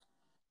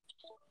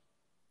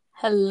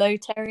Hello,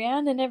 Terry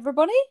Ann and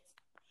everybody.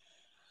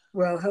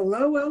 Well,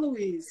 hello,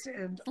 Eloise,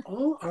 and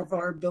all of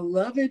our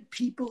beloved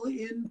people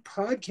in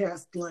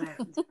podcast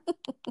land.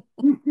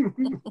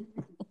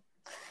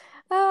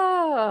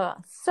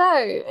 So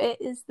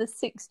it is the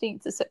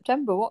 16th of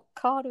September. What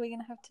card are we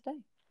going to have today?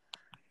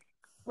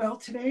 Well,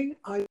 today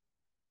I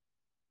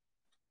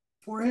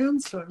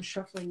beforehand, so I'm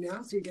shuffling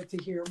now, so you get to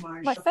hear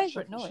my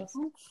favorite noise.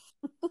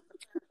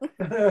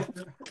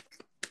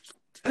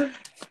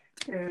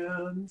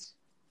 And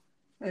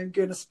I'm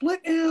going to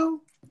split now,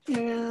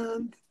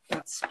 and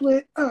that's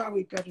split. Oh,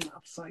 we've got an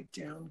upside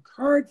down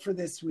card for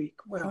this week.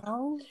 Well,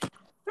 all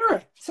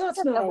right, so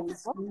that's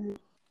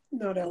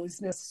not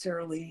always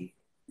necessarily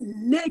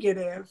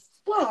negative,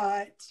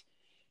 but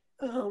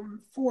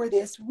for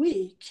this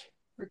week,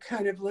 we're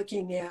kind of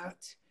looking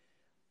at,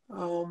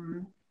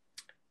 when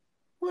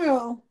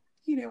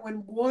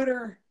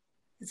water,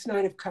 it's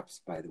Nine of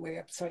Cups, by the way,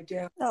 upside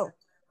down. Oh,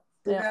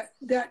 so yeah.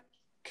 that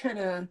kind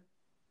of,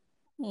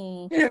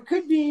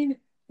 could mean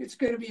it's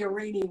going to be a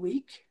rainy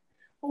week,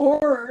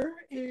 or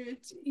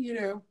it,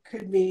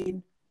 could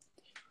mean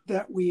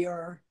that we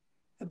are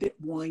a bit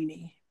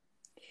whiny.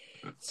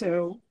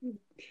 So,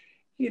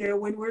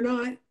 when we're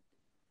not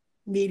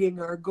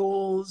meeting our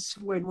goals,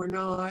 when we're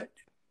not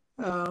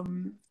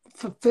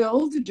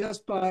fulfilled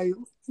just by,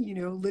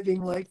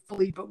 living life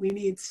fully, but we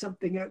need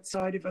something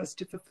outside of us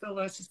to fulfill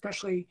us,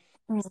 especially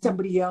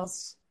somebody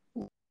else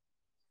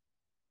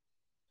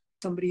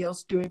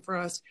doing for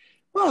us.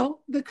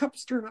 Well, the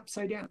cups turn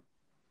upside down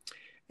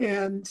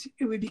and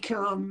we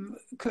become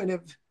kind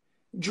of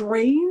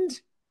drained,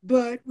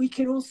 but we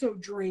can also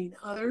drain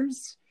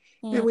others.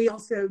 And we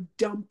also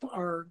dump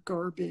our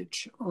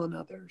garbage on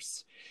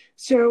others.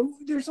 So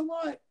there's a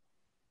lot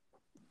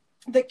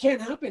that can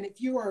happen if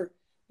you are,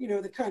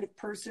 the kind of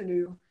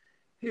person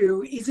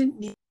who isn't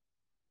needed.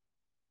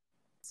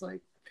 It's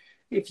like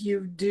if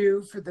you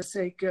do for the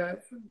sake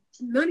of,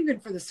 not even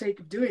for the sake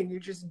of doing, you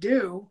just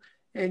do,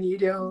 and you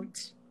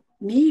don't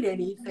need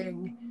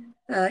anything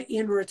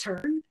in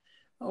return.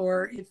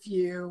 Or if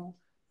you,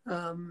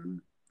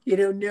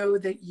 know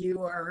that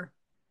you are,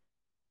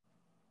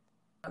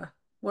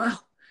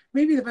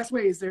 maybe the best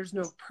way is there's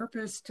no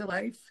purpose to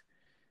life.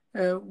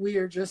 We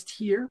are just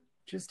here,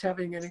 just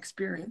having an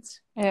experience.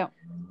 Yeah.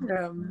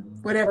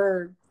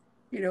 Whatever,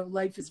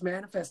 life is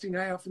manifesting.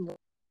 I often,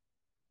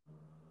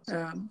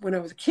 when I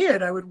was a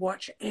kid, I would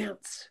watch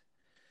ants,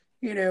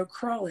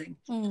 crawling.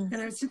 And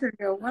I would sit there and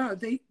go, wow,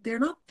 they're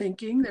not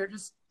thinking, they're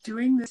just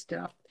doing this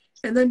stuff.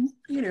 And then,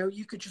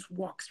 you could just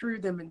walk through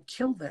them and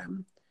kill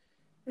them.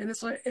 And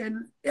it's like,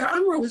 and I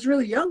was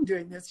really young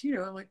doing this,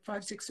 I'm like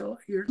 5, 6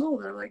 years old.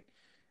 And I'm like,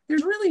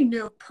 there's really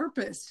no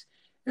purpose.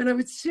 And I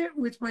would sit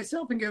with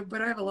myself and go,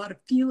 but I have a lot of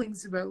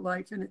feelings about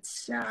life, and it's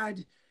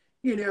sad,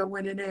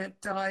 when an ant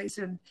dies,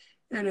 and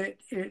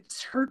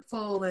it's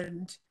hurtful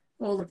and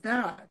all of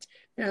that.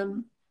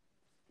 And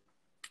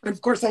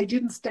of course, I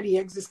didn't study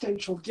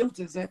existential guilt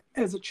as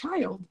a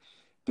child,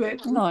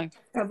 but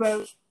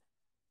about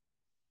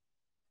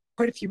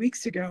quite a few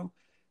weeks ago,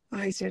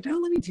 I said,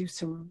 let me do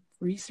some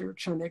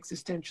research on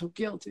existential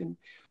guilt. And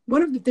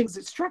one of the things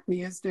that struck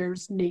me is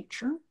there's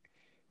nature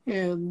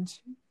and,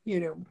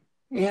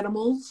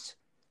 animals,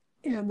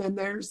 and then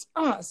there's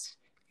us.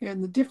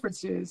 And the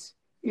difference is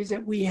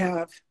that we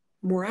have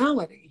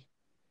morality.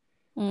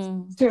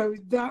 So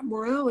that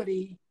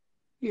morality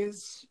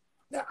is,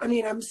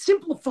 I'm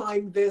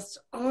simplifying this,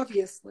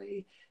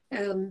 obviously,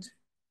 and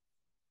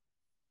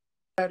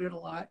about it a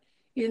lot.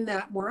 In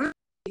that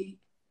morality,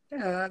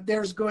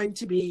 there's going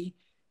to be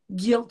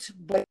guilt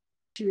by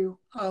virtue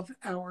of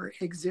our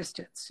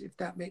existence, if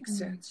that makes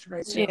sense,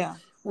 right? So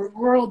we're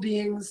world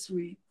beings.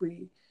 We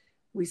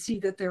see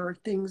that there are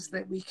things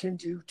that we can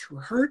do to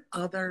hurt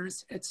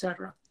others,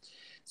 etc.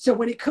 So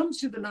when it comes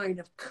to the Nine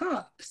of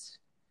Cups,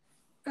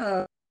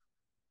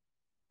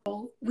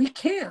 we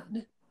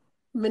can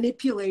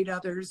manipulate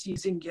others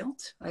using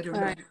guilt. I don't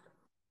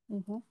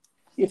know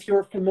if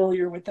you're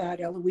familiar with that,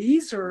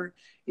 Eloise, or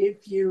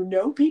if you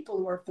know people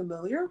who are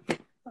familiar.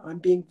 I'm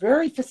being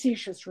very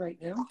facetious right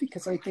now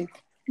because I think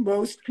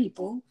most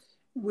people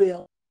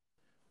will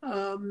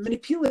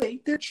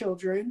manipulate their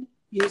children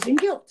using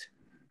guilt.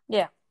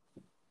 Yeah.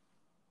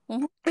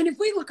 And if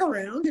we look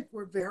around, if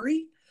we're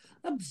very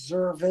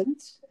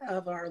observant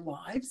of our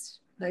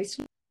lives,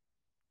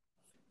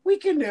 we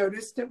can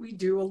notice that we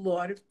do a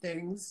lot of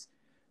things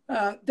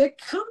that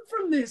come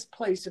from this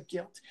place of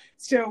guilt.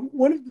 So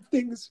one of the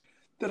things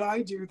that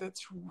I do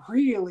that's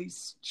really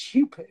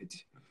stupid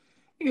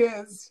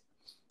is,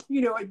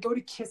 I go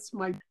to kiss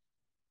my,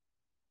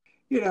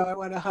 I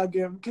want to hug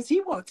him because he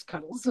wants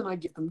cuddles and I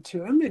give them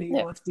to him, and he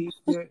wants me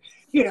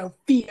to,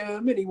 feed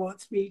him, and he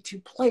wants me to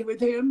play with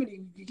him, and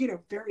he,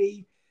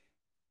 very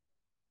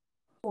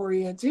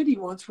oriented. He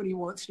wants what he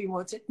wants, and he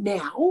wants it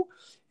now.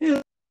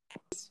 And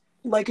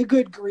like a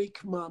good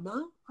Greek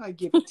mama, I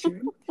give it to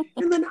him.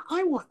 And then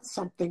I want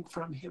something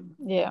from him.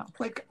 Yeah.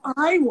 Like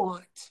I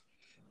want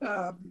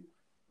a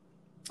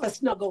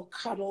snuggle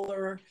cuddle,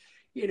 or,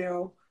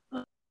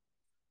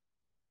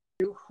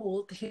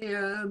 hold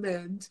him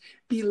and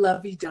be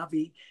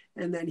lovey-dovey,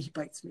 and then he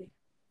bites me.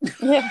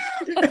 Yeah.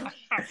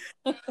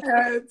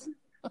 And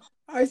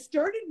I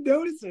started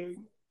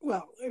noticing,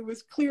 well, it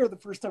was clear the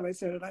first time I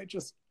said it, I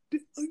just,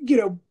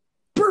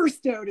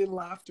 burst out in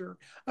laughter.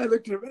 I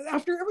looked at him,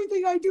 after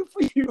everything I do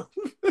for you,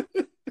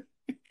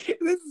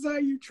 this is how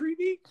you treat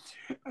me?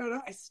 And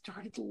I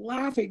started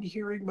laughing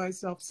hearing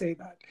myself say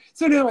that.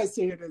 So now I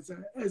say it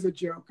as a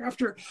joke.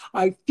 After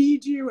I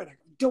feed you and I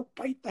don't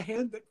bite the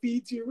hand that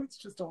feeds you, it's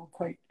just all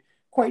quite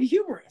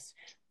humorous.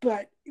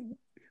 But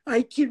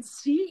I can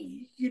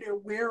see,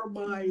 where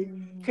my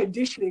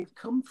conditioning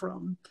come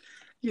from,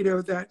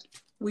 that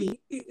we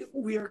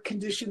are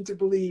conditioned to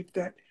believe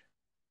that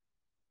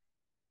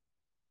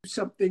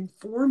something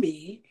for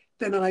me,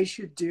 then I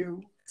should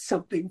do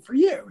something for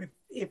you.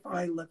 If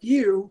I love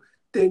you,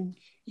 then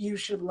you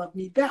should love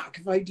me back.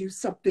 If I do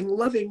something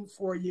loving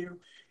for you,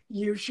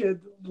 you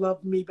should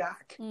love me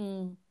back.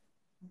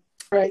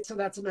 Right? So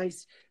that's a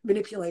nice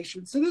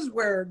manipulation. So this is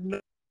where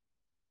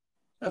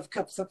of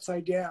Cups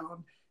Upside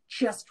Down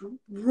just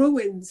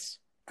ruins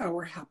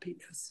our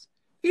happiness.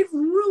 It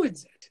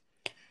ruins it,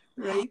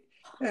 right?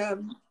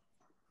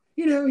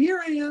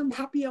 Here I am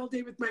happy all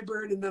day with my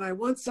bird, and then I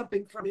want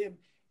something from him,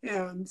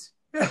 and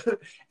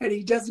and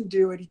he doesn't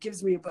do it. He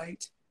gives me a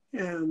bite,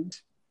 and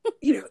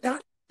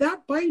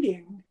that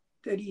biting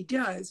that he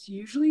does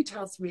usually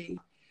tells me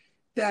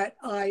that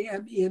I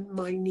am in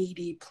my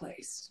needy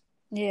place.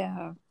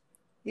 Yeah.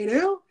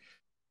 It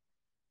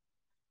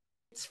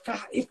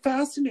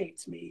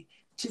fascinates me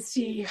to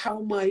see how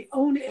my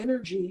own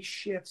energy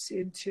shifts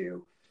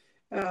into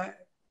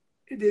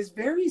this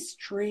very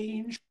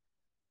strange.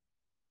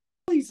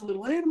 He's a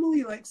little animal.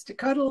 He likes to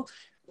cuddle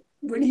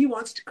when he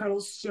wants to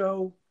cuddle.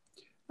 So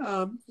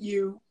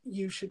you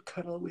should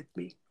cuddle with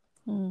me.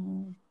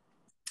 When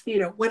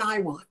I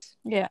want.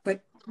 Yeah.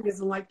 But he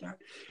doesn't like that.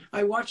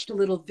 I watched a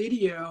little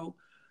video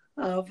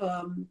of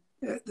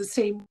the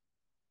same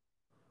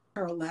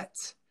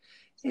parrotlets,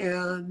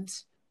 and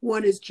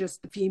one is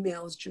just, the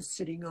female is just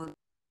sitting on,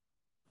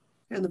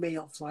 and the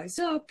male flies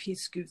up, he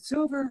scoots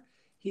over,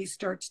 he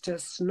starts to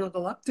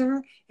snuggle up to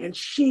her, and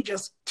she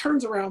just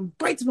turns around,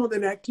 bites him on the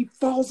neck, he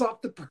falls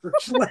off the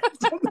perch,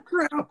 lands on the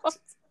ground.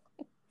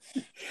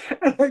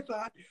 And I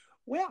thought,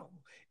 well,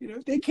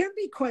 they can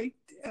be quite,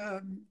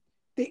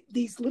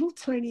 these little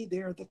tiny,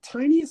 they're the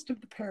tiniest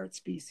of the parrot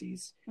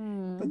species,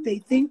 but they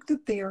think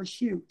that they are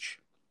huge.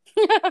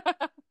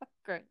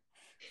 Great.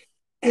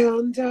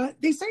 And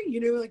they say,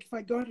 like if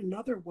I got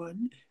another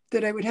one,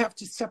 that I would have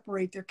to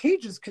separate their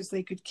cages because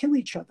they could kill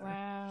each other.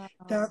 Wow.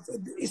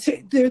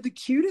 They're the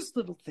cutest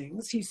little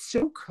things. He's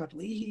so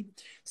cuddly. He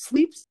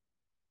sleeps.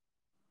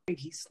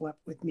 He slept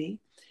with me.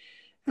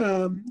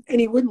 And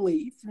he wouldn't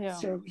leave. Yeah.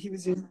 So he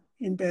was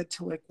in bed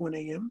till like 1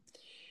 a.m.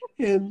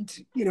 And,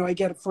 I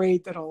get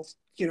afraid that I'll,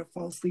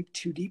 fall asleep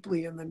too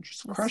deeply and then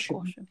just crush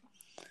him.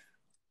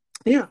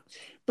 Yeah.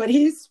 But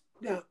he's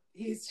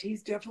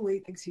definitely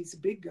thinks he's a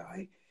big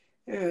guy.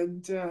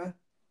 And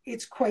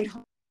it's quite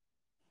hard.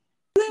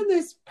 And then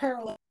this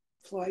parrot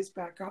flies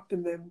back up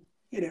and then,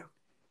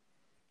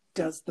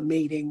 does the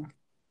mating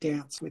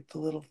dance with the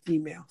little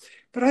female.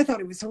 But I thought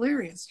it was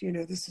hilarious.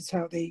 This is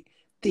how they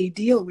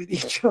deal with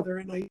each other.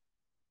 And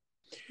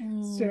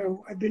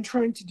so I've been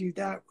trying to do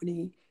that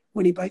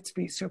when he bites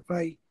me. So if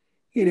I,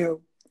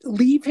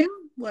 leave him,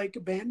 like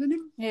abandon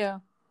him. Yeah.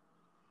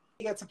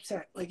 He gets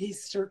upset. Like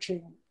he's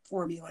searching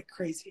for me like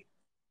crazy.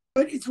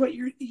 But it's what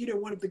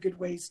one of the good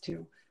ways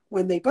to,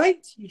 when they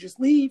bite, you just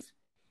leave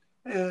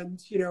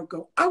and,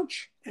 go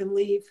ouch and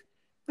leave.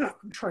 Oh,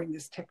 I'm trying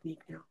this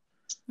technique now.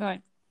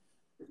 Right.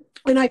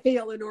 And I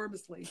fail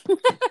enormously.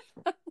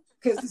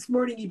 Because this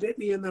morning he bit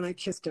me and then I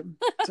kissed him.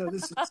 So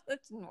this is... That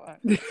didn't work.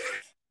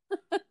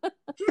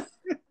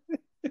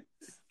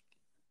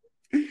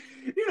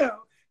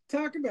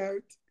 Talk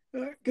about,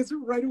 because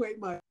right away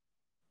my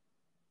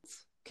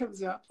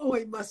comes up, oh,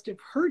 I must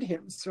have hurt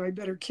him, so I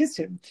better kiss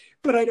him.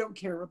 But I don't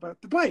care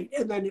about the bite.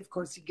 And then, of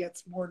course, he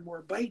gets more and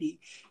more bitey.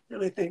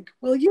 And I think,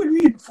 well, you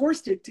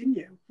reinforced it, didn't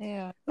you?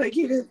 Yeah. Like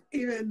even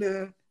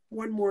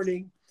one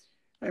morning,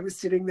 I was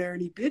sitting there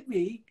and he bit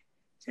me.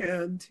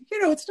 And,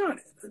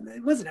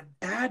 it wasn't a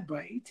bad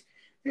bite,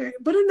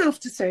 but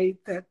enough to say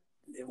that,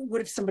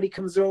 what if somebody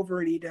comes over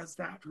and he does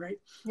that, right?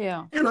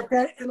 Yeah. And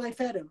I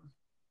fed him.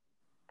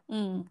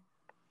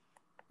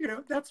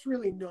 That's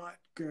really not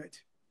good.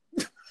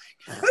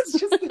 That's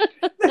just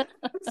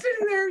I'm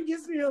sitting there, he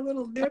gives me a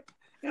little nip,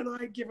 and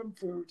I give him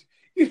food.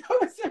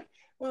 It's like,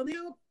 well,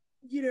 now,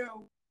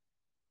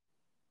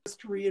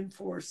 just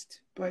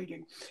reinforced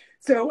biting.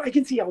 So I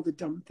can see all the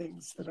dumb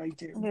things that I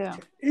do. Yeah.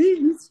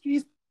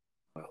 He's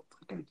well,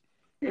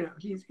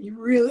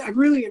 I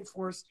really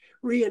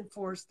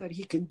reinforced that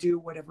he can do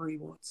whatever he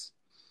wants.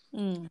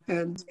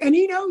 And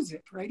he knows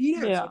it, right? He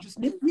knows. Yeah. I'll just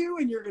nip you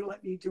and you're going to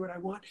let me do what I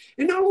want.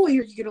 And not only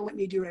are you going to let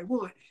me do what I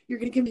want, you're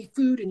going to give me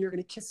food and you're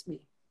going to kiss me.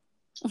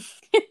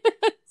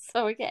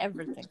 So we get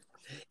everything.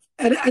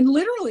 And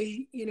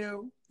literally,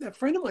 a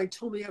friend of mine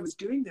told me I was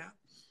doing that.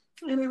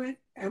 And I went,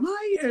 am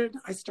I? And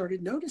I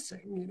started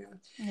noticing,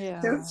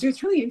 Yeah. So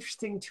it's really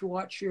interesting to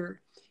watch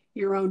your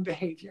own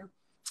behavior.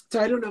 So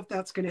I don't know if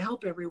that's going to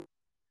help everyone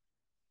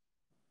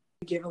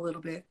give a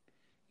little bit,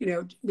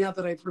 now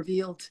that I've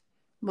revealed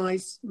my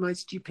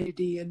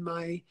stupidity and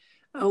my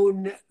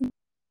own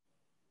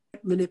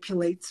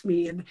manipulates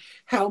me and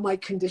how my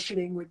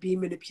conditioning would be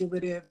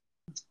manipulative.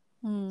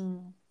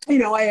 I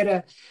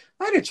had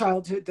a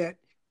childhood that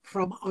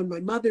from on my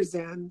mother's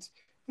end,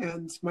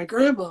 and my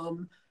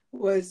grandmom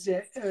was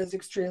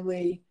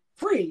extremely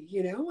free,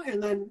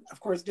 and then of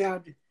course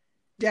dad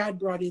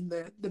brought in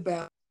the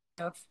bad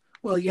stuff.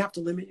 Well, you have to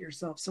limit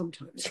yourself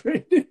sometimes,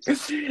 right?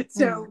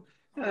 So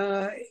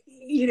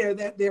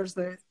that there's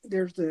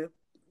the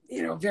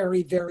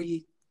very,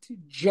 very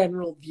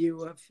general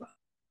view of,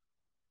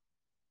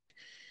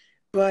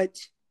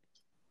 but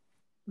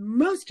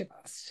most of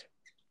us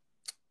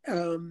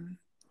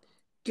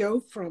go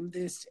from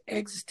this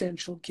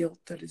existential guilt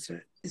that is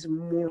a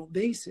moral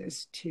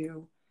basis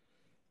to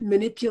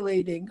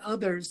manipulating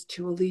others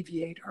to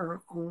alleviate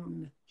our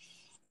own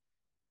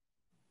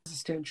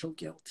existential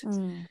guilt.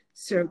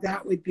 So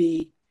that would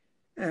be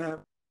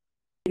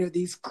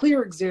these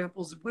clear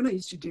examples of when I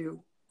used to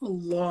do a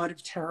lot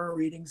of tarot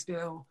readings.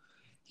 Now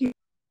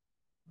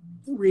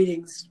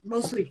readings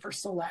mostly for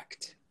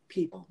select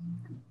people.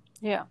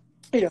 Yeah.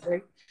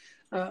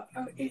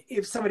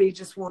 If somebody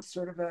just wants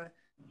sort of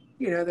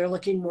they're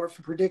looking more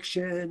for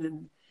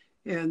prediction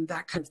and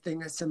that kind of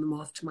thing, I send them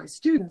off to my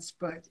students.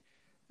 But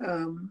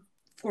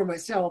for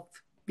myself,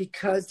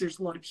 because there's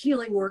a lot of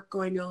healing work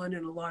going on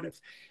and a lot of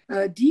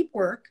deep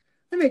work,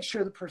 I make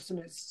sure the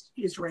person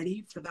is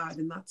ready for that,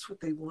 and that's what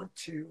they want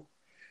to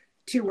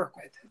work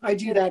with. I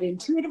do that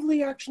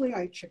intuitively, actually.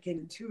 I check in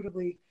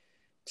intuitively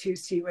to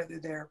see whether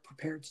they're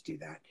prepared to do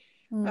that.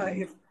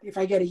 If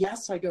I get a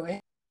yes, I go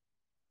ahead.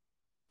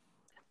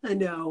 A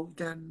no,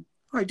 then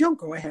I don't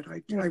go ahead.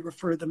 I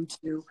refer them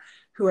to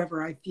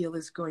whoever I feel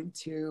is going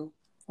to,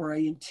 or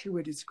I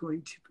intuit is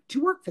going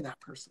to work for that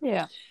person.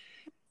 Yeah.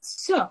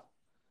 So,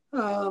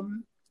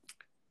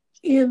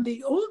 in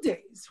the old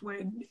days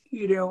when,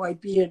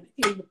 I'd be in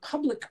the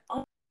public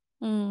eye,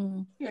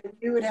 and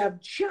you would have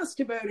just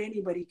about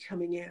anybody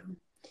coming in.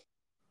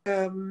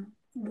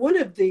 One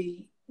of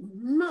the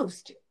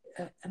most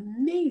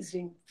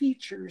amazing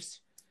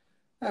features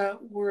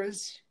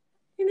was,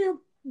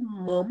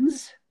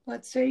 moms,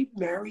 let's say,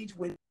 married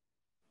with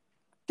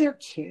their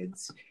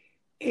kids,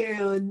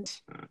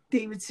 and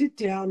they would sit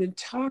down and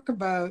talk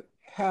about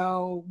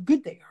how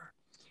good they are,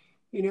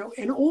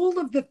 and all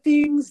of the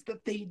things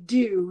that they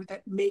do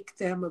that make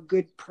them a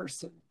good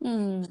person.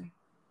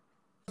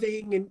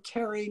 Loving and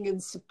caring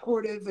and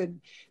supportive,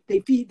 and they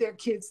feed their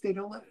kids.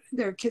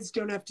 Their kids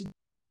don't have to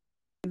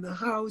in the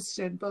house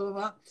and blah, blah,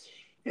 blah.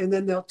 And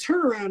then they'll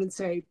turn around and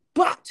say,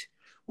 but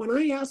when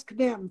I ask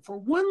them for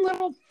one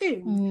little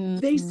thing,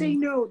 they say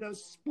no,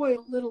 those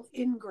spoiled little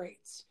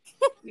ingrates.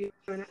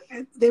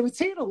 And they would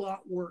say it a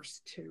lot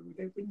worse too.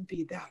 They wouldn't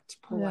be that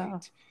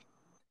polite.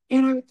 Yeah.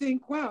 And I would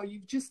think, wow,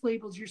 you've just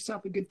labeled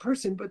yourself a good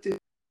person, but this is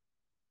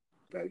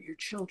about your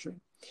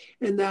children.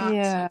 And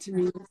that, to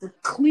me, is a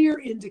clear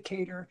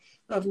indicator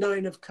of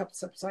 9 of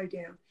Cups upside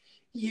down.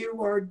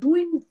 You are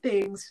doing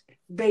things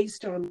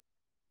based on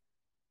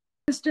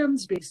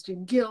systems, based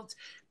in guilt,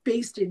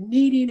 based in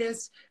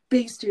neediness,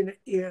 based in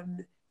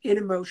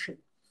emotion.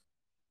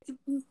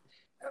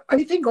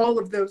 I think all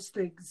of those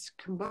things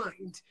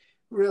combined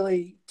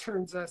really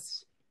turns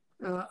us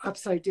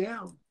upside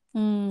down.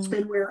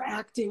 And we're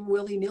acting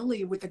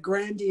willy-nilly with a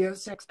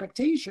grandiose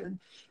expectation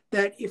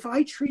that if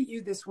I treat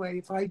you this way,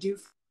 if I do,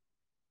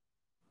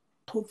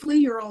 hopefully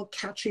you're all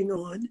catching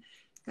on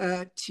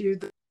to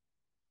the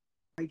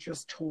I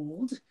just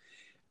told,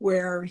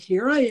 where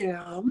here I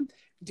am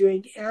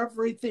doing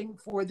everything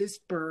for this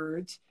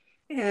bird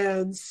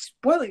and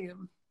spoiling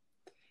him.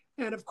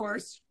 And of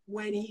course,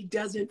 when he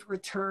doesn't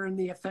return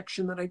the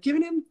affection that I've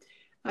given him,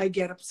 I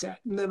get upset.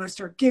 And then I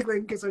start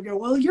giggling because I go,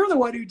 well, you're the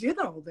one who did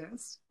all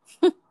this.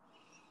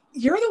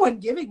 You're the one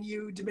giving.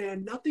 You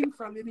demand nothing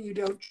from him. You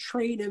don't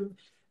train him.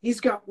 He's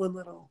got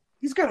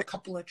a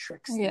couple of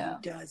tricks that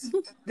he does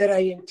that I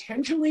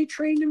intentionally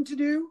trained him to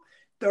do.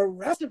 The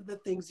rest of the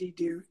things he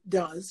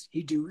does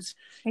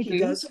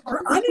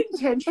are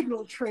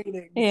unintentional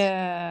training.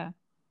 Yeah.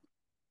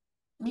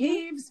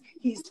 Behaves,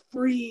 he's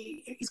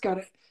free. He's got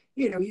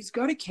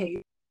a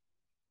cave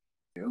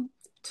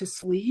to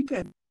sleep,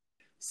 and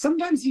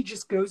sometimes he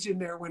just goes in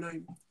there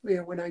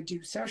when I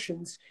do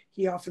sessions.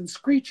 He often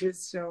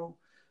screeches, so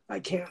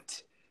I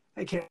can't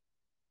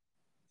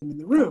in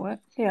the room.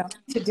 Yeah.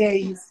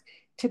 Today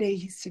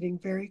he's sitting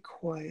very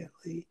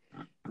quietly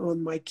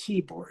on my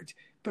keyboard.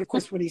 But of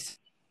course when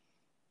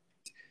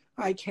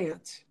I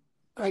can't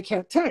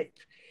type.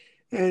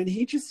 And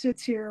he just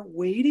sits here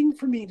waiting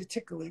for me to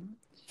tickle him,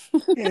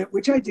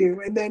 which I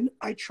do. And then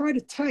I try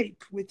to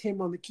type with him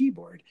on the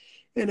keyboard.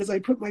 And as I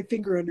put my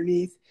finger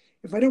underneath,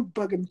 if I don't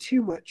bug him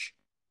too much,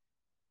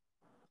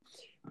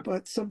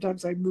 but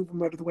sometimes I move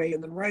him out of the way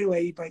and then right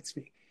away he bites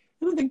me.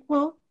 And I think,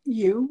 well,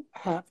 you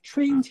have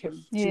trained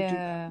him to do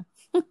that.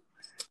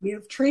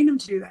 You've trained them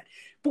to do that.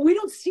 But we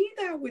don't see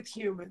that with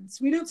humans.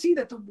 We don't see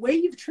that the way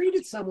you've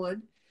treated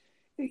someone,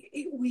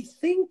 we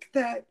think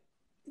that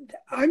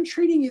I'm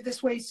treating you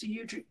this way so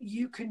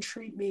you can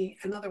treat me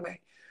another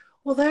way.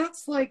 Well,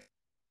 that's like,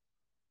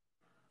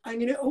 I'm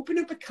going to open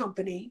up a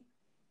company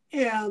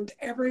and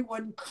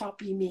everyone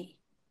copy me.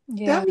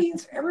 Yeah. That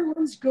means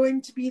everyone's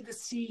going to be the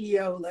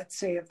CEO, let's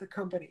say, of the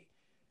company.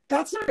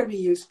 That's not going to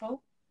be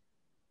useful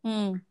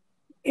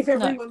if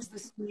everyone's the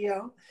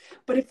CEO.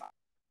 But if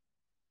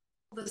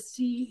the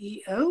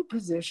CEO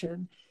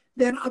position,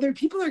 then other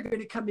people are going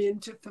to come in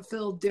to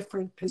fulfill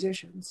different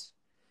positions.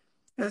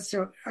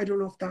 So I don't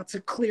know if that's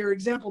a clear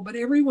example, but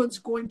everyone's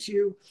going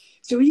to.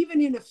 So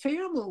even in a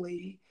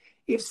family,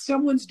 if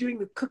someone's doing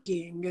the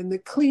cooking and the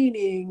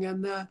cleaning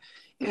and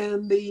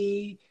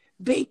the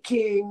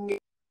baking,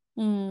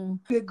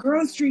 the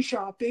grocery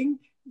shopping,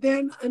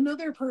 then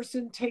another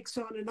person takes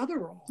on another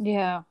role.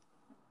 Yeah.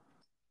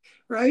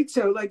 Right?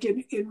 So like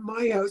in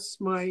my house,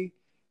 my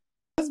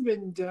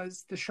husband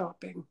does the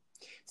shopping.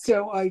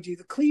 So I do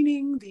the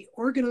cleaning, the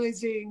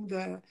organizing,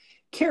 the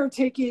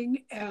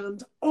caretaking,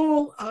 and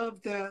all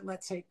of the,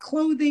 let's say,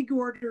 clothing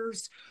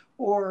orders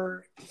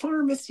or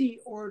pharmacy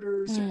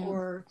orders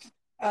or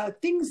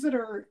things that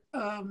are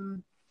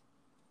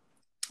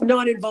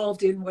not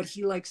involved in what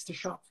he likes to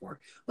shop for.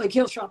 Like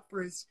he'll shop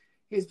for his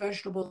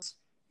vegetables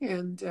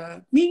and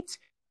meat,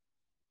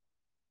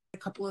 a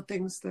couple of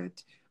things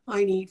that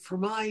I need for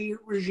my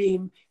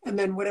regime, and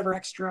then whatever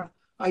extra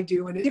I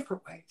do in a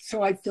different way.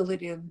 So I fill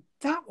it in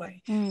that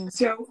way.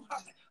 So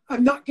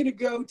I'm not going to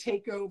go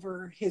take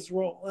over his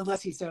role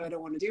unless he said, I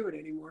don't want to do it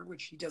anymore,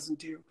 which he doesn't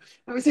do.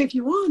 I would say, if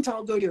you want,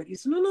 I'll go do it. He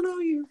said, no,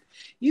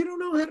 you don't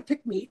know how to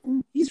pick meat.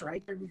 And he's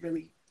right. I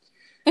really,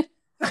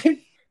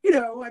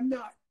 I'm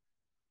not.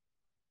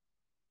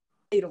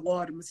 I made a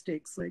lot of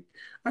mistakes. Like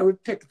I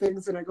would pick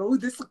things and I go, oh,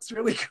 this looks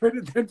really good.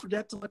 And then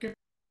forget to look at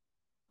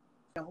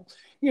and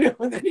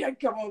then I'd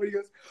come home and he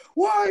goes,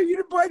 why, you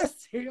didn't buy the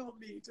sale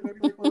meat? And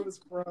I'd be like, well, it was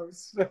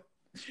gross. So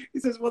he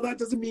says, well, that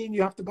doesn't mean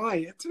you have to buy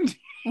it.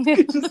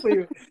 You just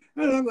leave it.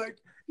 And I'm like,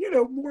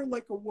 more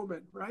like a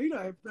woman, right?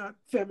 I have that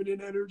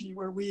feminine energy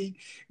where we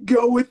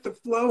go with the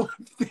flow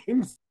of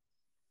things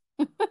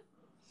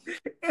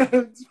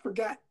and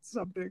forget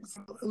something.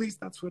 So at least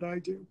that's what I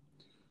do.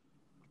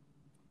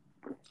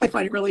 I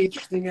find it really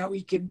interesting how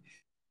we can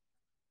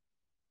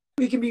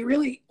be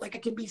really, like, I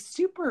can be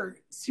super,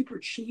 super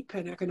cheap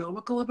and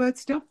economical about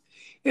stuff.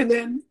 And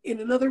then in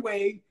another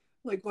way,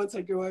 like once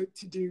I go out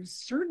to do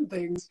certain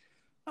things,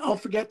 I'll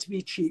forget to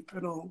be cheap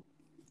and I'll,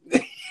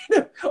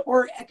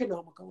 or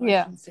economical,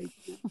 I should say.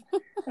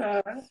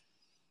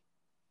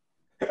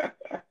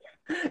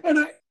 And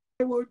I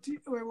won't do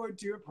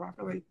it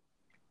properly.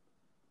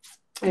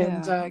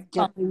 And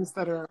get things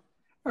that are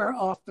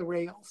off the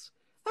rails.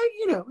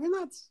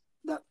 And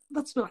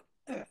that's not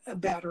a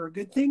bad or a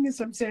good thing, as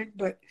I'm saying,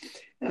 but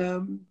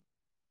that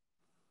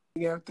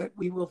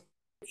we will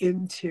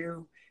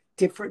into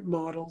different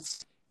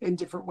models in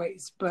different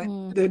ways. But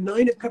the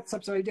Nine of Cups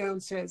upside down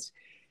says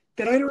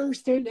that I don't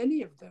understand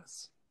any of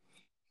this.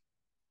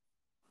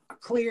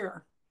 Not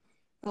clear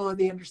on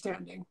the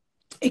understanding.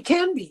 It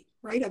can be,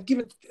 right? I've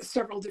given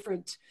several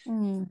different.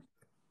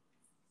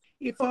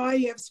 If I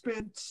have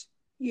spent,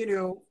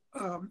 we're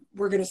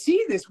going to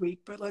see this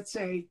week, but let's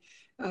say,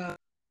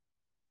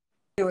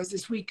 as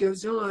this week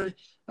goes on,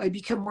 I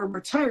become more and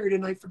more tired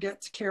and I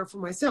forget to care for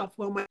myself.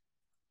 Well, my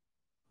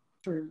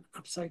turn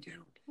upside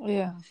down.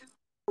 Yeah.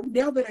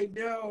 Now that I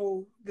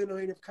know the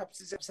Nine of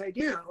Cups is upside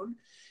down,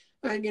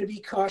 I'm going to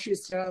be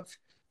cautious of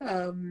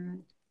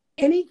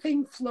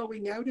anything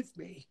flowing out of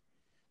me.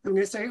 I'm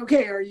going to say,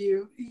 okay, are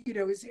you,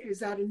 is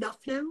that enough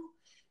now?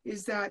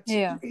 Is that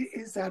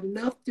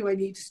enough? Do I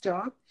need to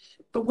stop?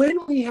 But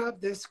when we have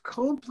this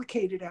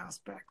complicated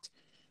aspect,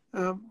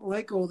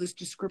 like all this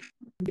description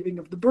giving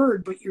of the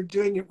bird, but you're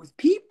doing it with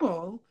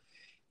people,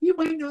 you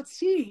might not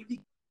see.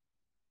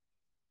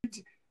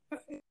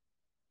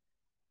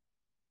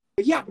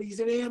 Yeah, but he's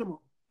an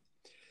animal.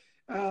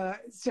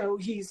 So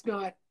he's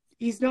not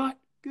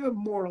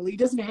moral. He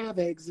doesn't have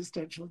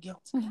existential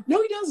guilt.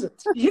 No, he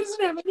doesn't. He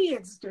doesn't have any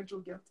existential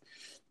guilt.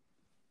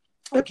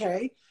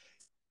 Okay.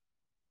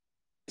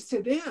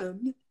 So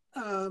then,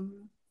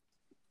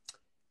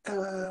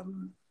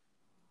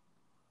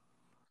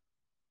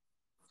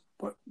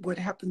 what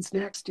happens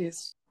next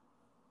is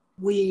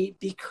we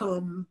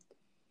become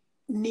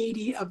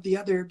needy of the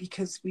other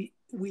because we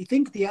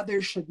think the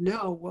other should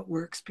know what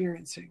we're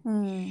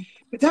experiencing.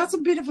 But that's a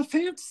bit of a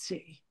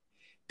fantasy,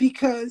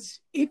 because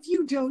if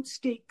you don't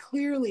state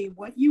clearly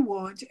what you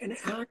want and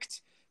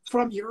act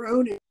from your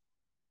own,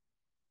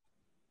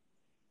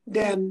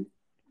 then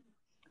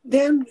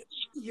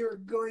you're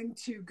going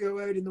to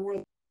go out in the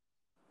world.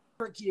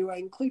 I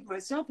include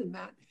myself in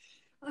that.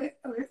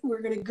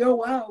 We're going to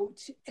go out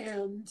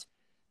and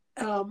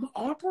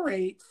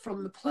operate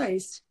from the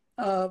place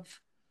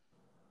of,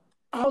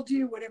 I'll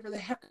do whatever the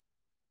heck,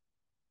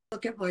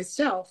 look at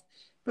myself,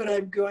 but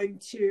I'm going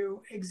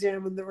to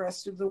examine the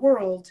rest of the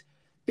world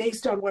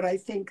based on what I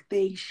think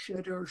they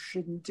should or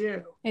shouldn't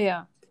do.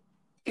 Yeah.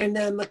 And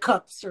then the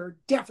cups are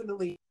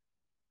definitely,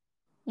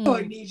 oh,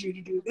 I need you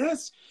to do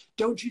this.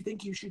 Don't you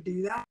think you should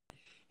do that?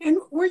 And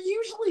we're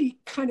usually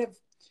kind of,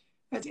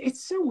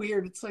 it's so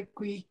weird. It's like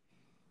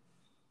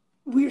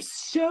we're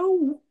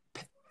so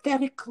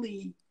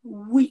pathetically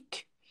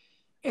weak,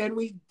 and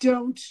we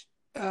don't,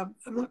 I'm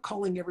not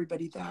calling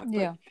everybody that,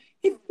 but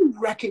if you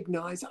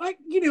recognize,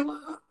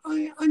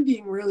 I'm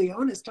being really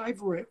honest,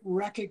 I've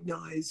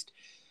recognized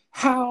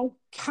how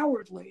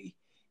cowardly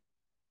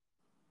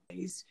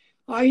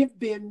I have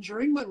been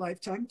during my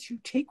lifetime to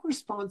take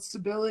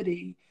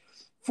responsibility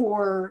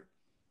for,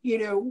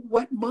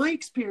 what my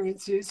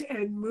experience is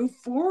and move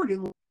forward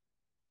and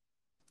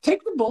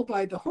take the bull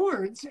by the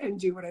horns and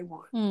do what I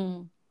want.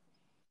 And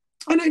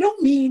I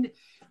don't mean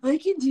I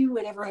can do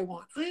whatever I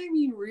want. I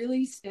mean,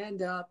 really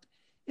stand up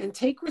and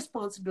take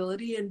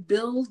responsibility and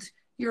build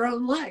your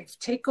own life.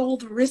 Take all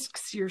the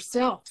risks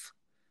yourself.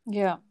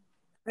 Yeah.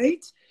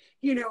 Right?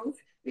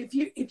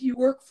 If you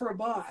work for a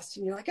boss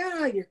and you're like,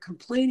 you're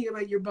complaining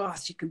about your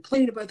boss, you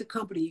complain about the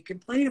company, you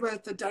complain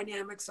about the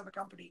dynamics of a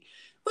company.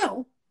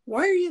 Well,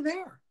 why are you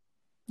there?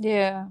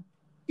 Yeah.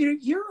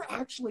 You're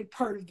actually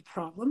part of the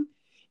problem.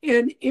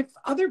 And if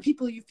other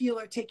people you feel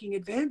are taking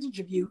advantage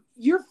of you,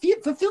 you're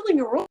fulfilling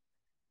a role.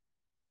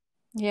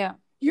 Yeah.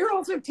 You're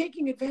also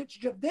taking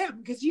advantage of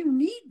them because you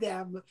need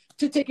them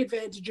to take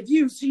advantage of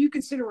you so you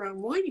can sit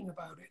around whining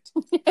about it.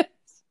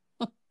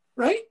 Yes.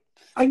 Right?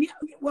 If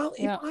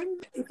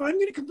I'm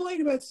going to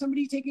complain about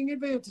somebody taking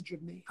advantage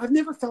of me, I've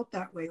never felt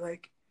that way.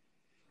 Like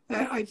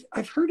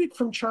I've heard it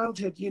from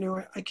childhood.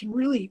 I can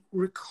really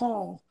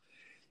recall,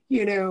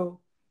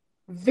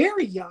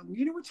 very young.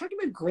 We're talking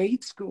about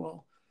grade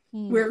school,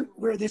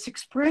 where this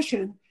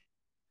expression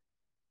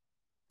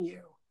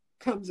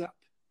comes up,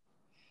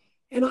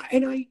 and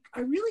I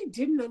really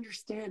didn't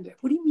understand it.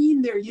 What do you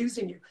mean they're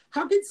using you?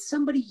 How can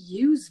somebody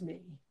use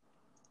me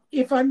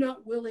if I'm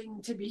not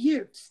willing to be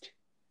used?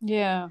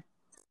 Yeah.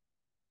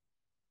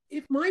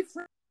 If my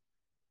friend,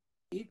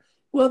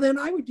 well, then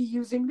I would be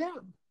using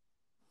them.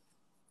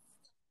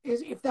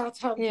 If that's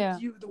how you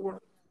view the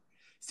world.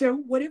 So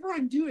whatever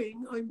I'm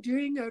doing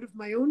out of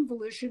my own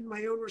volition,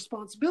 my own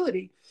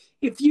responsibility.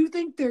 If you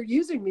think they're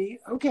using me,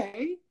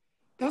 okay,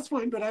 that's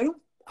fine. But I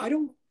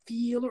don't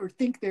feel or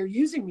think they're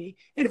using me.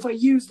 And if I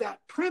use that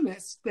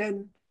premise,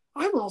 then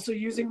I'm also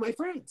using my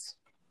friends.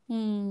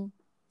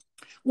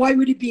 Why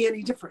would it be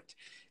any different?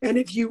 And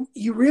if you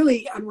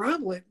really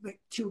unravel it,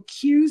 like, to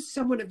accuse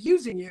someone of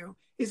using you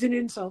is an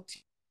insult to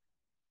you.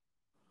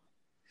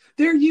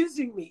 They're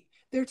using me.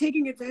 They're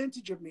taking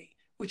advantage of me,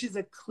 which is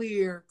a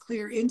clear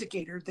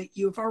indicator that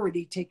you've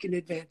already taken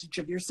advantage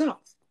of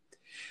yourself.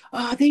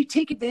 They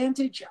take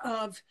advantage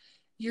of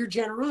your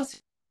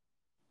generosity.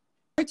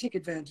 I take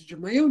advantage of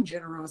my own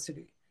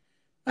generosity.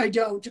 I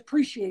don't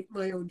appreciate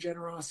my own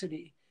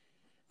generosity.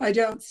 I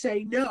don't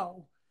say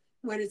no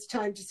when it's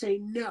time to say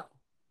no.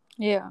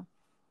 Yeah.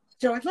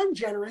 So if I'm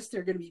generous,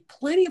 there are going to be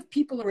plenty of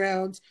people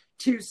around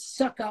to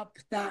suck up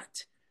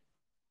that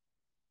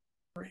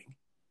ring.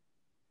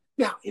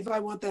 Now, if I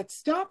want that to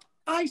stop,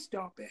 I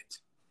stop it.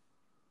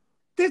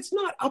 That's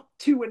not up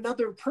to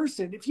another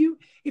person. If you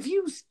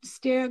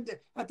stand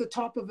at the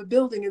top of a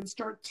building and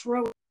start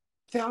throwing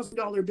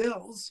 $1,000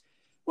 bills,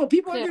 well,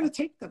 people are going to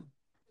take them.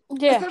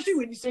 Yeah. Especially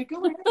when you say,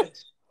 go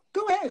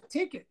ahead,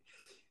 take it.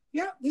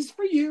 Yeah, this is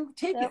for you.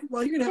 Take it.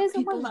 Well, you're going to have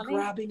people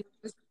grabbing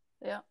it.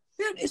 Yeah.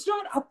 It's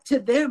not up to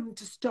them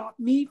to stop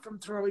me from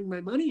throwing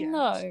my money out.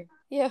 No.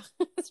 Yeah.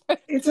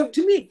 It's up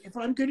to me. If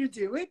I'm going to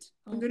do it,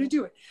 I'm going to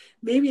do it.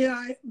 Maybe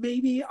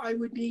I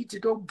would need to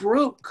go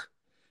broke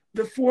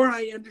before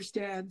I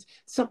understand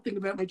something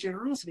about my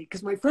generosity.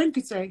 Because my friend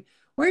could say,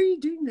 why are you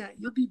doing that?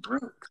 You'll be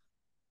broke.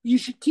 You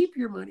should keep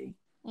your money.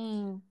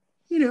 But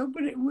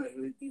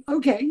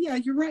okay, yeah,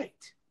 you're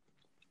right.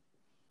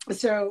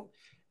 So,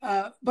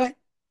 but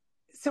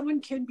someone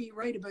can be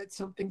right about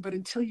something, but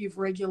until you've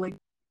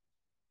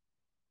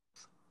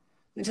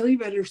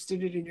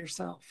understood it in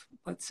yourself,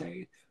 let's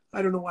say.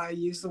 I don't know why I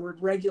use the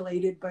word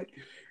regulated, but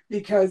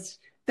because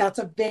that's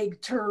a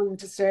vague term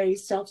to say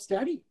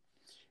self-study.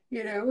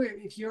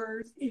 If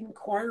you're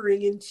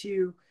inquiring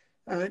into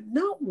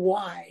not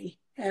why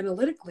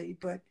analytically,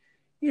 but,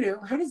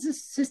 how does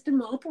this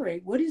system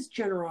operate? What is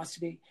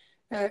generosity?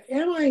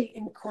 Am I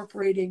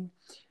incorporating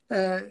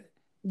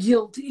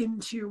guilt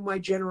into my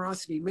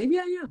generosity? Maybe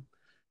I am.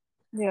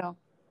 Yeah.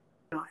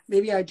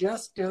 Maybe I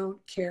just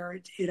don't care.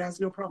 It has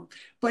no problem.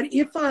 But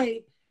if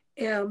I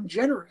am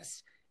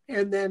generous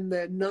and then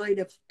the 9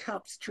 of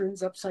Cups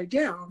turns upside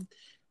down,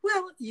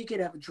 well, you could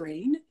have a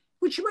drain,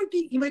 which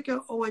you might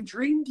go, oh, I'm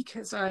drained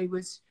because I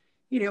was,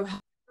 and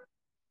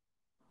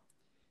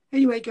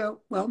you might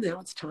go, well, now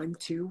it's time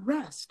to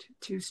rest,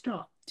 to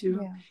stop,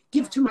 to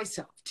give to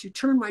myself, to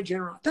turn my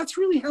generosity. That's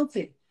really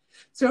healthy.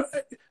 So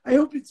I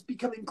hope it's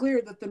becoming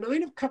clear that the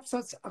 9 of Cups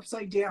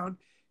upside down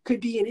could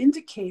be an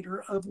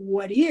indicator of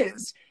what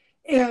is,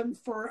 and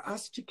for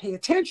us to pay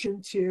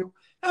attention to,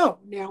 oh,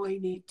 now I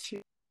need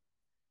to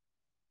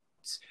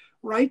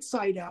right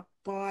side up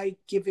by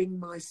giving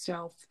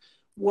myself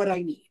what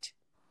I need.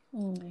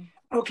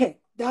 Okay,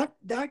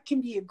 that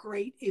can be a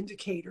great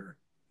indicator.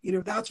 You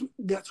know,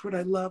 that's what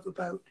I love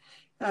about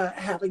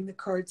having the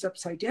cards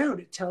upside down.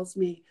 It tells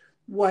me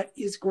what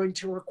is going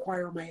to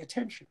require my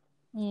attention.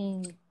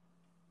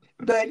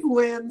 But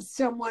when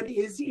someone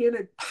is in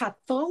a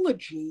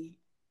pathology,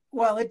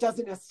 well, it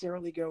doesn't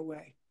necessarily go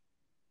away.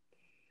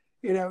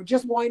 You know,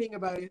 just whining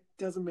about it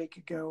doesn't make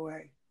it go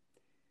away.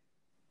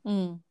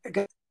 It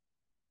goes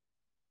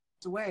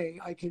away.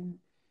 I can,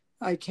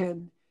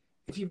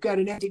 if you've got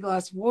an empty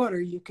glass of water,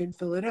 you can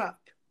fill it up.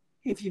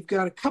 If you've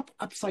got a cup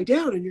upside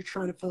down and you're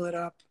trying to fill it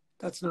up,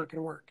 that's not going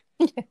to work.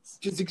 Yes.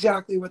 Which is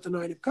exactly what the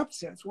Nine of Cups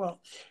says. Well,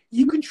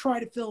 you can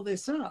try to fill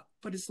this up,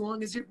 but as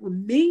long as it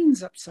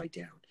remains upside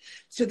down.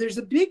 So there's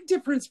a big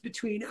difference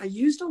between I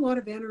used a lot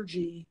of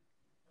energy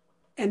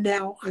and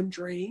now I'm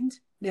drained.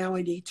 Now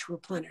I need to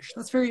replenish.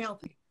 That's very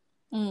healthy.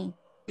 You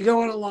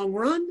go on a long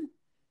run,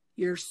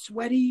 you're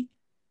sweaty,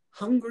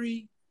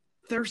 hungry,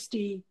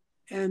 thirsty,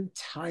 and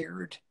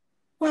tired.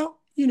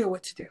 Well, you know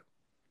what to do.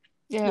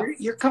 Yeah.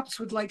 Your cups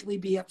would likely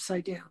be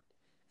upside down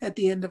at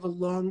the end of a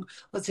long,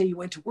 let's say you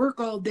went to work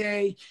all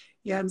day,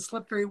 you hadn't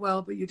slept very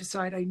well, but you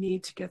decide I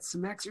need to get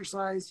some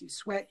exercise, you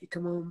sweat, you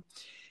come home.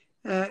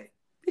 You're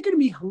going to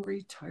be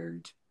hungry,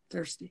 tired,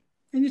 thirsty,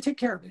 and you take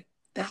care of it.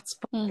 That's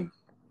fine.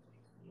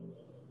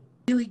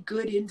 Really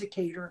good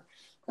indicator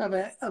of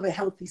a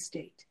healthy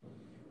state.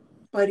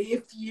 But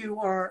if you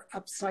are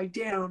upside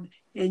down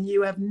and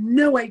you have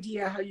no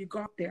idea how you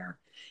got there,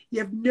 you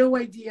have no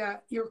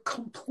idea, you're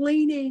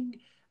complaining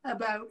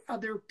about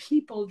other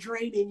people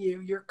draining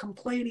you, you're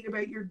complaining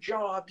about your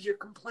job, you're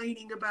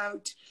complaining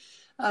about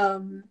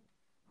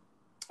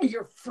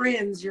your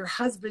friends, your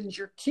husband,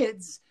 your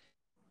kids,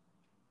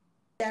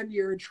 and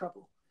you're in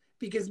trouble.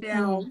 Because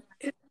now,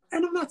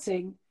 and I'm not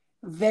saying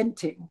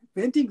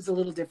venting's a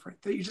little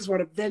different, that you just want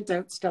to vent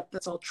out stuff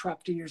that's all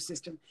trapped in your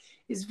system,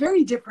 is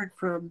very different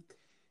from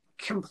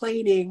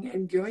complaining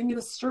and going in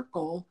a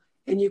circle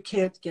and you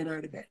can't get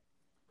out of it.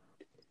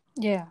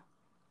 Yeah.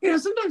 You know,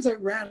 sometimes I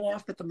rattle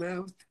off at the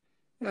mouth.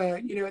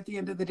 You know, at the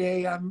end of the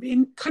day, I'm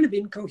kind of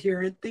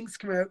incoherent. Things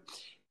come out.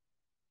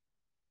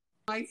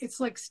 It's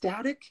like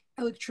static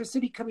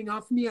electricity coming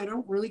off of me. I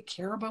don't really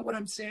care about what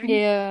I'm saying.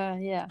 Yeah,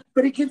 yeah.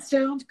 But it can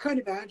sound kind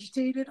of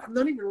agitated. I'm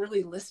not even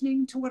really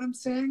listening to what I'm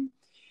saying.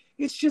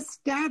 It's just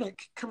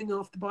static coming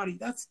off the body.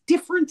 That's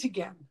different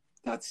again.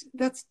 That's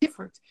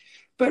different.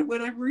 But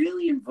when I'm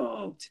really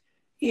involved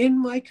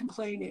in my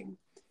complaining,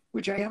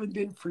 which I haven't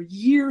been for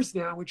years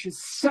now, which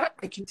is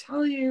I can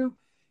tell you,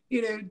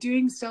 you know,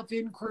 doing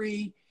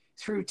self-inquiry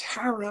through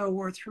tarot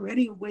or through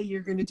any way you're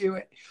going to do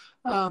it,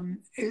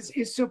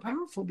 is so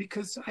powerful,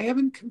 because I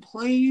haven't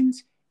complained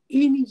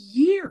in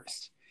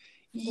years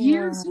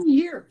and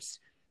years.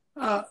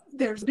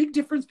 There's a big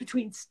difference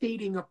between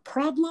stating a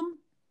problem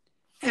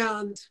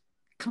and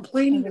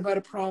complaining about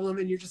a problem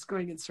and you're just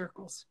going in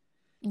circles.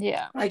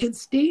 Yeah. I can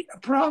state a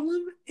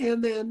problem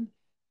and then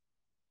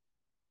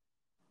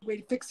way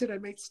to fix it, I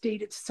might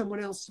state it to someone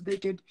else so they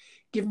could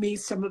give me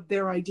some of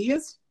their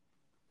ideas.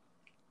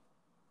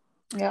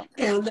 Yeah.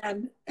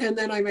 And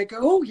then I might go,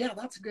 oh yeah,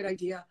 that's a good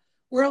idea.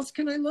 Where else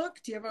can I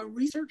look? Do you have a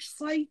research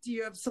site? Do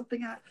you have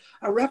something,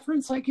 a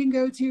reference I can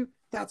go to?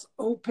 That's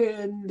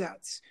open.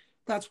 That's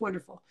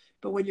wonderful.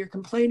 But when you're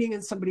complaining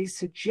and somebody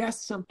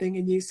suggests something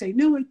and you say,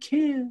 no, I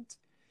can't.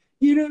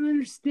 You don't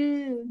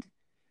understand.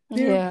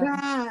 They're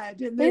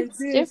bad. And they're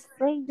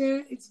different.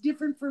 It's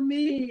different for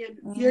me.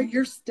 And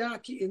you're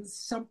stuck in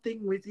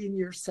something within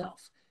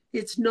yourself.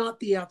 It's not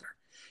the other.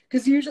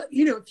 Because usually,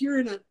 you know,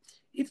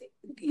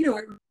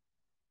 I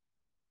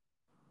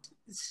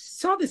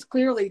saw this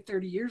clearly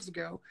 30 years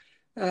ago,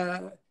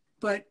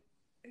 but,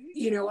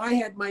 you know, I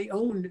had my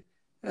own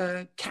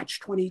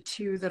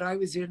catch-22 that I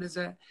was in as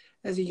a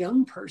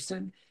young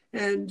person.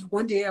 And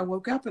one day I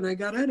woke up and I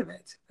got out of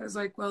it. I was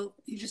like, well,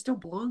 you just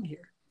don't belong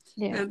here.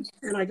 Yeah.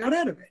 And I got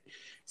out of it.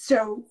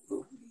 So,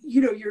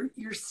 you know,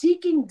 you're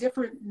seeking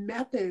different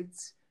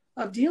methods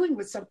of dealing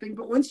with something,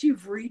 but once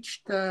you've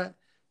reached the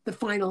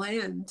final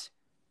end,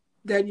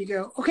 then you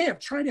go, okay, I've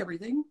tried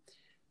everything.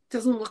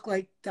 Doesn't look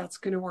like that's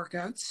going to work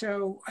out,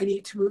 so I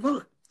need to move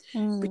on.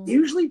 But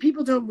usually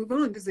people don't move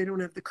on because they don't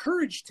have the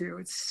courage to.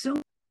 It's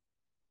so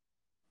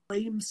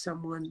blame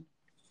someone.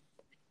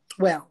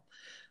 Well,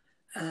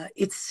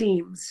 it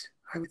seems,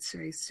 I would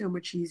say, so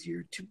much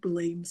easier to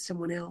blame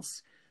someone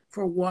else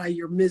for why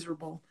you're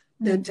miserable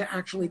than to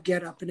actually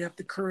get up and have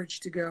the courage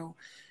to go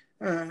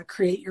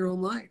create your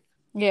own life.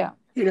 Yeah.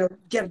 You know,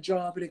 get a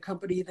job at a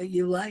company that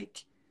you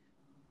like.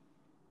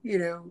 You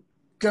know,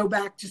 go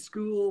back to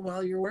school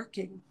while you're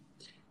working.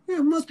 You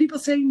know, most people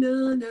say,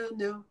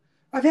 no.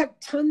 I've had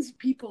tons of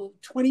people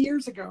 20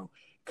 years ago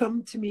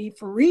come to me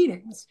for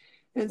readings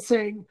and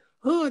saying,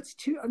 oh,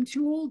 I'm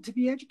too old to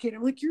be educated.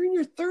 I'm like, you're in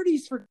your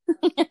 30s for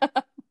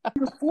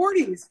your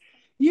 40s.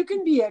 You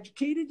can be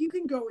educated. You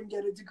can go and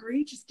get a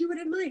degree. Just do it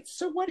at night.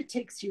 So what? It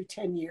takes you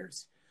 10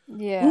 years.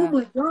 Yeah. Oh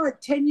my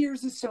God, 10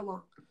 years is so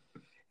long.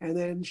 And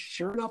then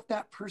sure enough,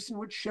 that person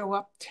would show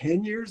up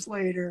 10 years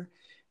later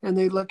and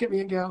they'd look at me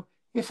and go,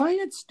 if I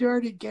had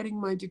started getting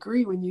my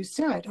degree when you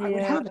said, I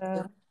would have it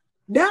then.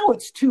 now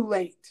it's too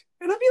late.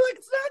 And I'd be like,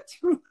 it's not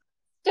too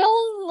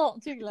Still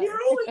not too late. You're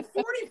only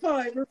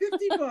 45 or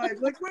 55.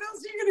 Like, what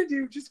else are you going to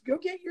do? Just go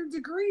get your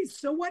degrees.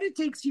 So what? It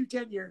takes you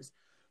 10 years.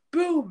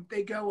 Boom,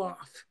 they go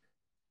off.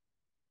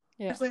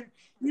 Yeah. Like,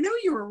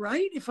 you were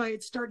right if I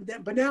had started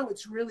that, but now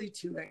it's really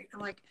too late.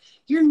 I'm like,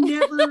 you're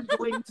never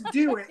going to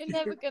do it. You're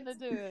never going to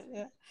do it.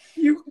 Yeah.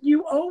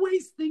 You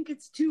always think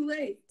it's too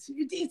late.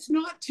 It's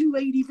not too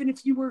late, even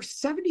if you were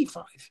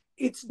 75.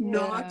 It's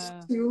not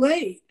too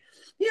late.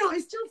 I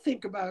still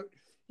think about,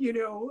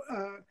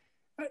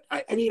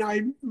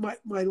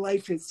 my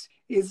life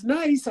is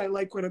nice. I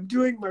like what I'm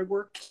doing. My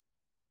work,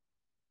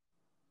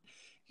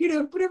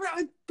 but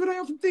I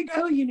often think,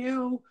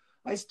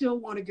 I still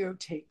want to go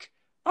take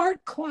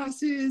art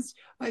classes.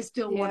 I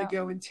still want to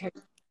go and take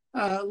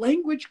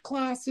language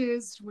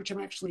classes, which I'm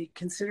actually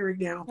considering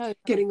now,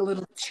 getting a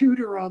little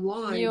tutor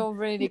online. You're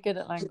really good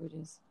at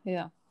languages.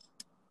 Yeah.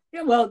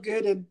 Yeah, well,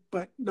 good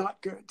but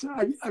not good.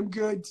 I'm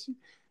good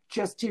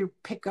just to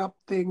pick up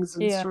things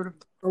and sort of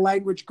the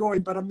language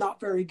going, but I'm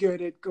not very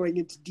good at going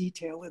into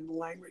detail in the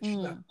language.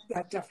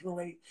 That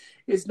definitely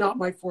is not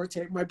my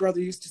forte. My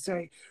brother used to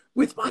say,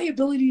 with my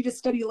ability to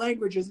study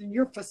languages and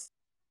your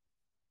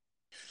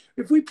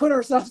if we put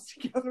ourselves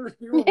together and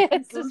you're one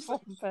person,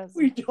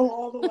 we know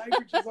all the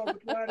languages on the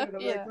planet.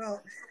 I'm like,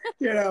 well,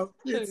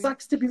 it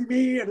sucks to be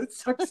me and it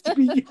sucks to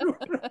be you.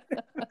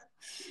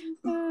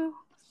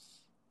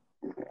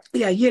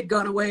 Yeah, he had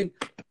gone away.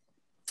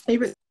 He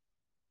was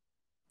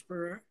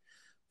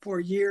for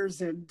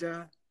years and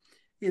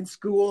in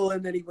school,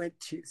 and then he went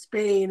to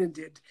Spain and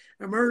did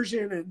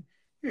immersion, and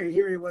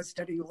here he was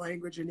studying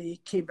language, and he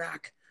came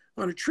back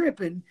on a trip,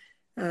 and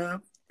I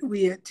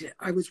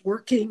was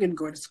working and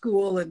going to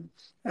school, and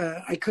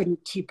I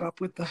couldn't keep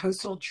up with the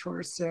household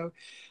chores. So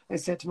I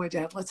said to my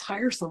dad, let's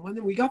hire someone.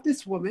 And we got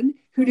this woman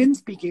who didn't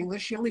speak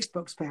English. She only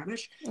spoke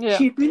Spanish. Yeah.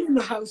 She'd been in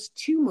the house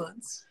 2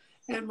 months.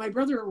 And my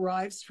brother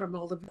arrives from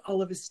all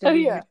of his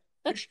study.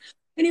 And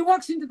he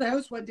walks into the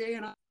house one day,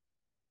 and I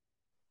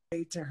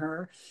say to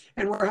her,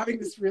 and we're having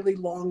this really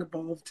long,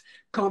 evolved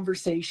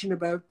conversation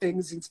about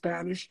things in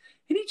Spanish.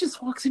 And he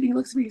just walks in, he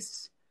looks at me, he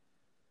says,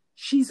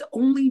 she's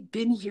only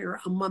been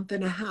here a month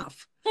and a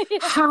half.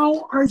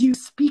 How are you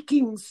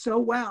speaking so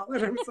well?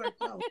 And I was like,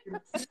 well,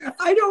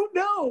 I don't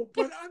know,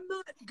 but I'm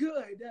not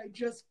good. I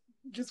just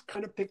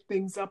kind of pick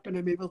things up, and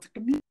I'm able to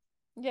communicate.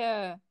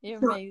 Yeah, you're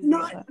amazing.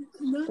 Not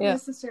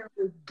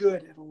necessarily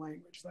good at a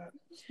language.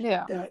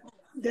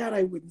 That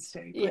I wouldn't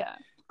say. Yeah.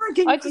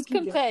 I just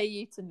compare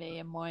you to me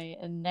and my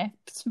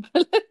inept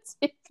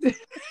ability.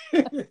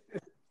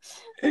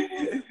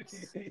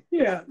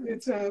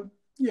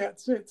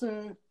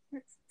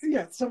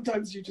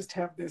 Sometimes you just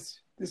have this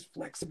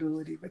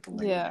flexibility with the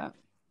language.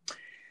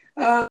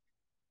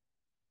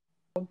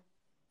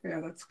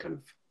 That's kind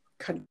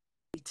of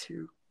me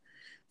too.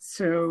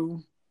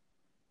 So.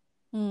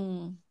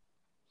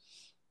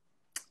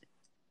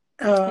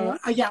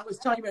 I was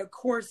talking about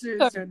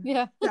courses, and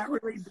that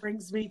really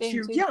brings me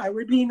to, it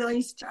would be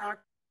nice to,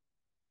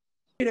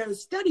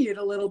 study it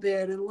a little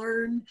bit and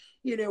learn,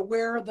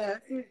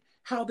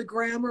 how the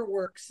grammar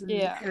works. And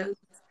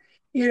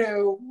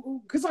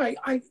because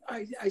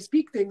I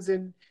speak things,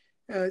 and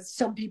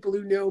some people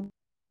who know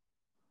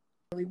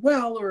really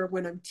well, or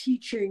when I'm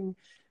teaching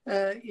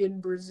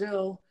in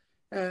Brazil,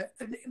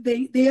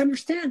 they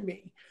understand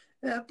me.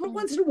 But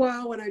once in a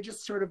while, when I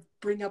just sort of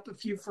bring up a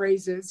few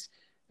phrases,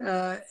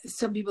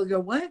 some people go,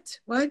 what?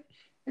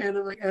 And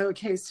I'm like,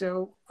 okay,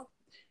 so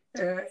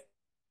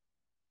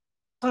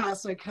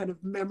class, I kind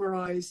of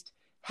memorized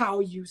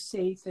how you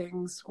say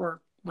things,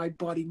 or my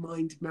body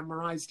mind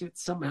memorized it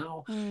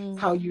somehow,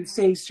 how you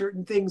say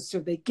certain things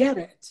so they get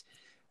it.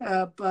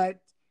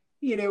 But,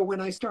 when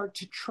I start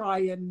to try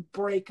and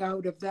break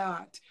out of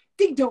that,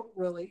 they don't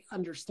really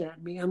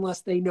understand me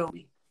unless they know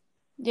me.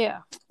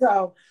 Yeah.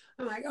 So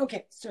I'm like,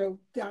 okay, so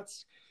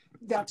that's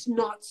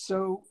not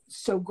so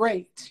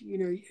great.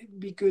 It'd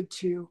be good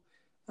to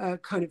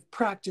kind of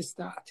practice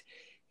that.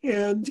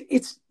 And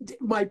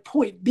my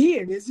point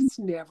being is, it's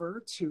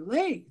never too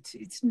late.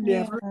 It's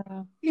never,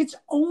 it's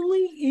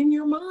only in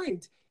your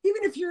mind.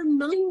 Even if you're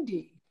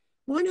 90,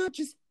 why not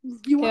just,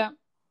 you want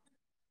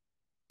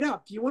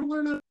to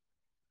learn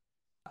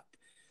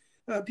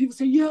people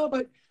say,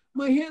 but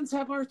my hands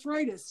have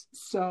arthritis.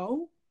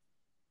 So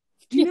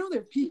do you know there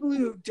are people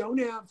who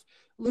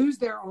lose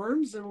their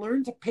arms and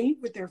learn to paint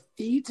with their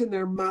feet and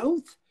their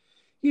mouth?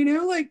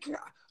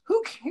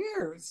 Who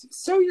cares?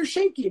 So you're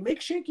shaky,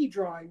 make shaky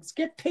drawings,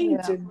 get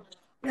paint,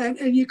 and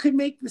you could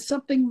make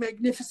something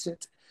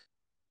magnificent.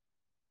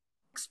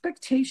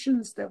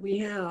 Expectations that we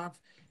have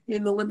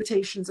in the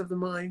limitations of the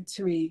mind,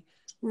 to me,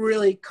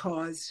 really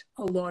cause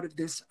a lot of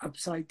this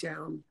upside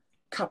down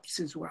cups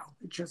as well.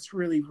 It just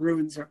really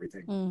ruins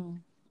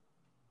everything.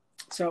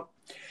 So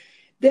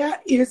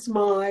that is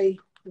my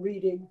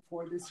reading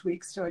for this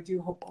week. So I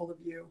do hope all of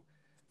you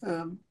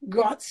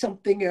got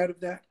something out of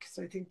that, because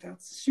I think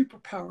that's super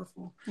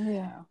powerful.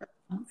 Yeah.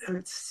 And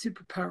it's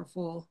super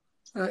powerful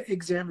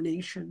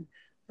examination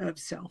of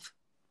self.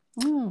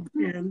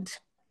 And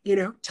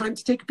time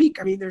to take a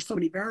peek. I mean, there's so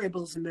many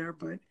variables in there,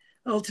 but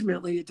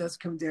ultimately it does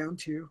come down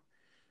to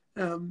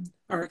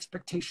our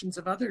expectations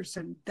of others,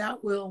 and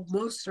that will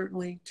most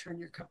certainly turn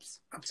your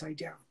cups upside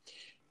down.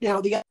 Now,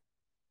 the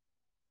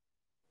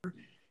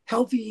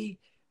healthy,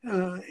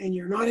 and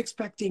you're not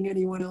expecting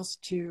anyone else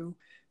to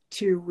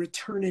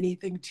return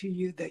anything to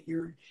you, that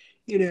you're,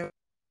 your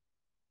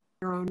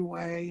own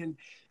way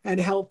and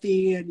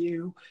healthy, and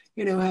you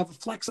have a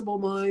flexible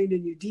mind,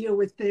 and you deal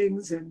with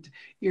things, and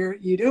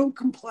you don't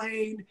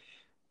complain.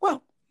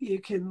 Well, you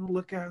can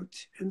look out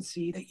and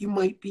see that you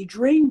might be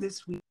drained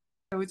this week.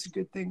 So it's a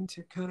good thing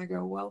to kind of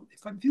go, well,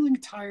 if I'm feeling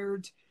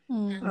tired,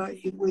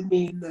 it would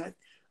mean that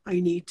I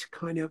need to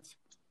kind of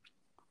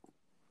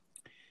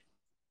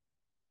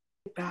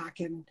get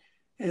back and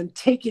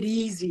take it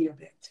easy a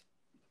bit.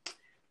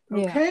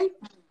 Okay?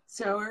 Yeah.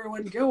 So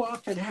everyone, go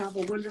off and have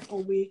a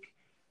wonderful week,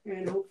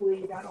 and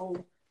hopefully that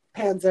all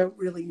pans out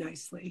really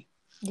nicely.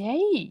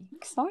 Yay,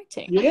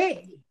 exciting.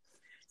 Yay.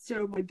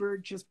 So my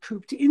bird just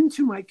pooped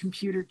into my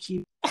computer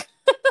key. I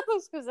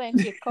was going to say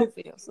into your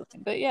coffee or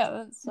something, but yeah,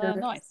 that's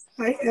nice.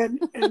 And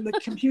the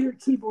computer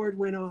keyboard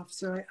went off,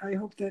 so I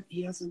hope that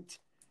he hasn't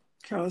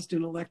caused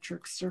an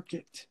electric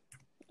circuit.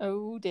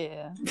 Oh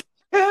dear.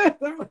 That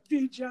would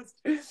be just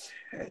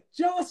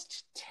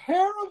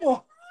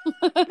terrible.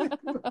 It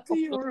would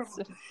be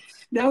horrible.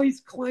 Now he's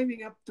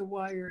climbing up the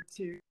wire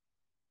to hear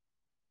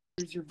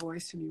your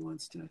voice, and he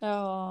wants to.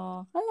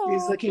 Oh, hello.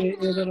 He's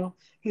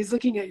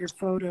looking at your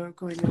photo,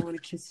 going, "I want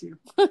to kiss you."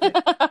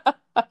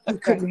 I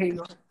couldn't hang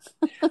on.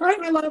 All right,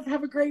 my love.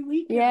 Have a great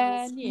week.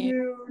 Yeah, and see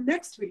you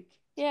next week.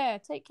 Yeah,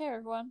 take care,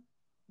 everyone.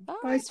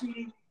 Bye,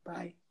 sweetie.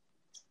 Bye.